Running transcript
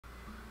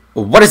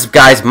What is up,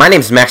 guys? My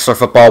name is Maxlr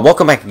Football.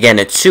 Welcome back again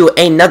to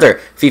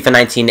another FIFA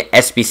 19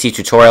 SBC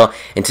tutorial.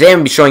 And today I'm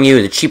going to be showing you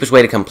the cheapest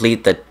way to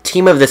complete the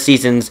Team of the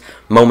Season's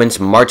moments,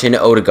 Martin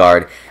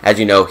Ødegaard. As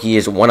you know, he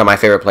is one of my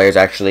favorite players,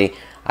 actually.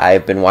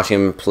 I've been watching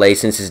him play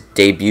since his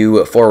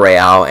debut for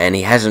Real, and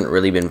he hasn't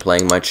really been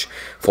playing much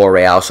for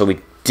Real. So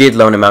we did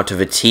loan him out to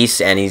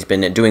Vitesse, and he's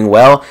been doing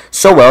well,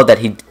 so well that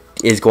he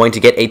is going to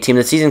get a Team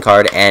of the Season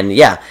card. And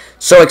yeah,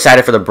 so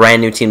excited for the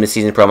brand new Team of the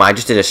Season promo. I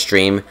just did a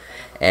stream,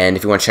 and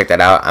if you want to check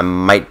that out, I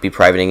might be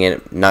privating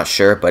it, not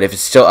sure. But if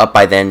it's still up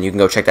by then, you can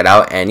go check that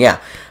out. And yeah,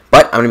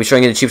 but I'm going to be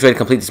showing you the cheapest way to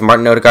complete this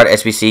Martin Ødegaard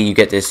SBC. You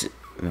get this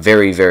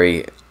very,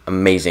 very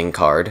amazing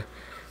card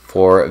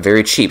for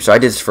very cheap. So I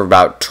did this for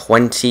about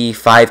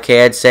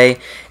 25k, I'd say.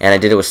 And I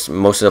did it with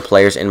most of the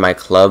players in my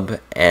club.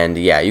 And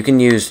yeah, you can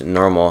use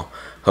normal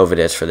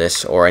Odegaard for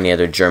this or any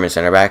other German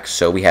center back.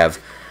 So we have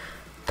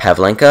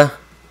Pavlenka,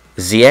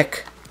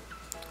 Ziyech,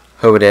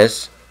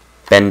 Odegaard,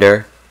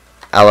 Bender,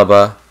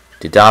 Alaba,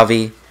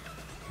 Didavi,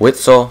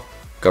 Witsel,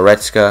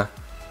 Goretzka,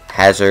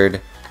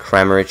 Hazard,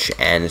 Kramaric,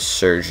 and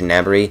Serge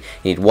Gnabry. You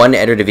need one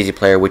Eredivisie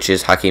player, which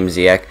is Hakim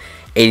Ziyech.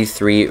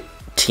 83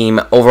 team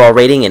overall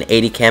rating and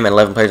 80 chem and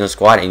 11 players in the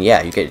squad. And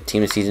yeah, you get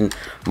Team of the Season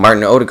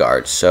Martin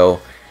Ødegaard.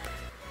 So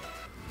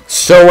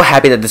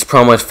happy that this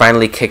promo is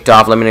finally kicked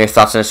off. Let me know your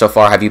thoughts on it so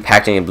far. Have you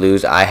packed any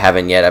blues? I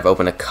haven't yet. I've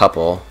opened a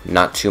couple,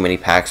 not too many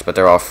packs, but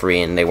they're all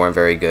free and they weren't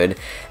very good.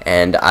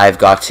 And I've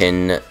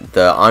gotten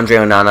the Andre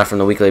Onana from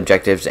the weekly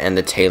objectives and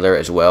the Taylor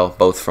as well,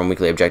 both from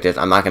weekly objectives.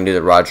 I'm not going to do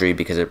the Rodri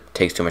because it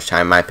takes too much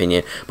time, in my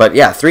opinion. But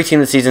yeah, 3 Team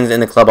of the Seasons in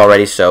the club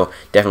already, so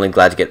definitely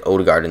glad to get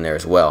Odegaard in there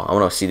as well. I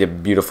want to see the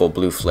beautiful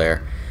blue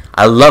flare.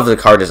 I love the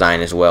card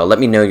design as well. Let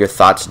me know your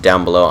thoughts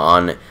down below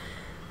on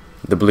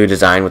the blue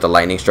design with the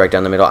lightning strike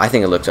down the middle. I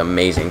think it looks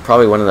amazing.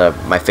 Probably one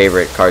of my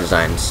favorite card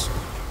designs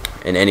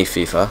in any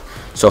FIFA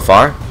so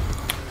far.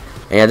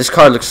 And yeah, this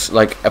card looks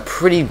like a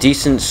pretty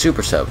decent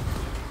super sub.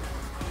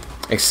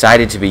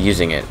 Excited to be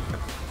using it.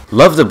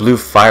 Love the blue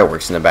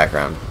fireworks in the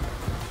background.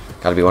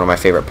 Gotta be one of my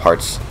favorite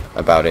parts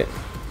about it.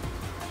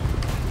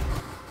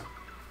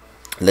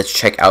 Let's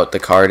check out the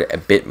card a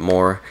bit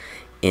more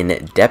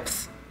in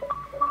depth.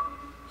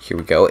 Here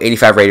we go.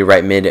 85 rated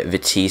right mid,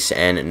 Vitesse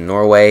and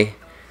Norway.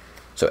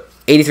 So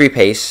 83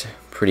 pace,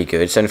 pretty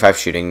good. 75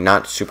 shooting,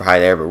 not super high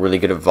there, but really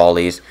good at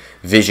volleys.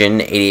 Vision,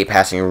 88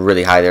 passing,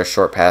 really high there.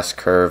 Short pass,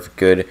 curve,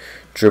 good.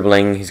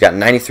 Dribbling, he's got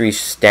 93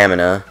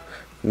 stamina.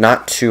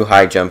 Not too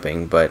high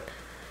jumping, but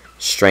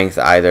strength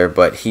either.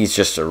 But he's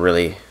just a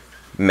really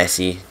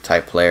Messi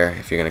type player.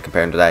 If you're going to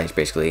compare him to that, he's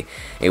basically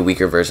a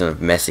weaker version of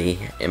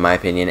Messi, in my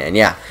opinion. And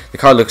yeah, the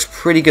card looks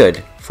pretty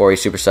good for a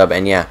super sub.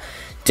 And yeah,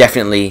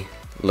 definitely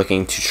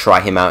looking to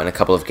try him out in a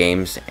couple of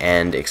games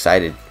and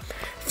excited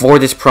for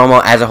this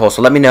promo as a whole.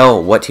 So let me know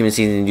what Team of the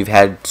Season you've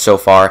had so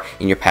far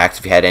in your packs,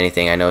 if you had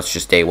anything. I know it's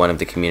just day 1 of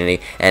the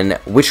community. And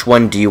which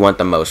one do you want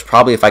the most?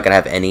 Probably if I could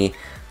have any,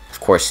 of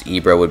course,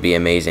 Ibra would be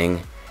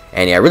amazing.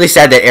 And yeah, really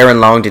sad that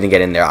Aaron Long didn't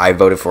get in there. I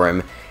voted for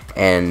him.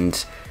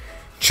 And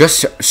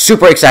just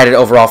super excited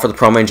overall for the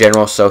promo in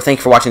general. So thank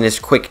you for watching this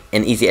quick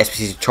and easy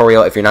SBC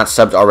tutorial. If you're not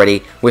subbed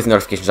already with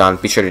notifications on,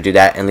 be sure to do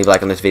that and leave a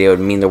like on this video. It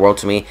would mean the world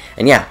to me.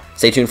 And yeah,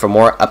 stay tuned for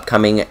more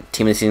upcoming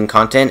Team of the Season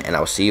content, and I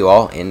will see you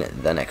all in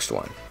the next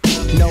one.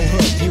 No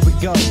hook, here we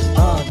go.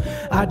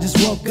 I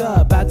just woke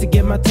up, about to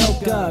get my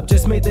toke up.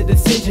 Just made the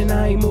decision,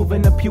 I ain't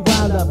moving up, you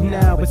wild up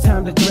now. It's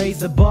time to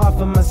raise the bar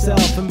for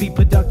myself and be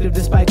productive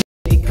despite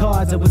the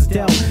cards I was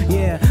dealt.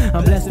 Yeah,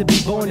 I'm blessed to be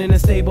born in a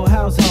stable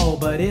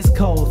household, but it's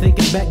cold.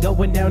 Thinking back,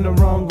 going down the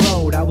wrong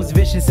road. I was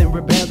vicious and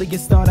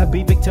rebellious, thought I'd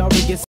be victorious.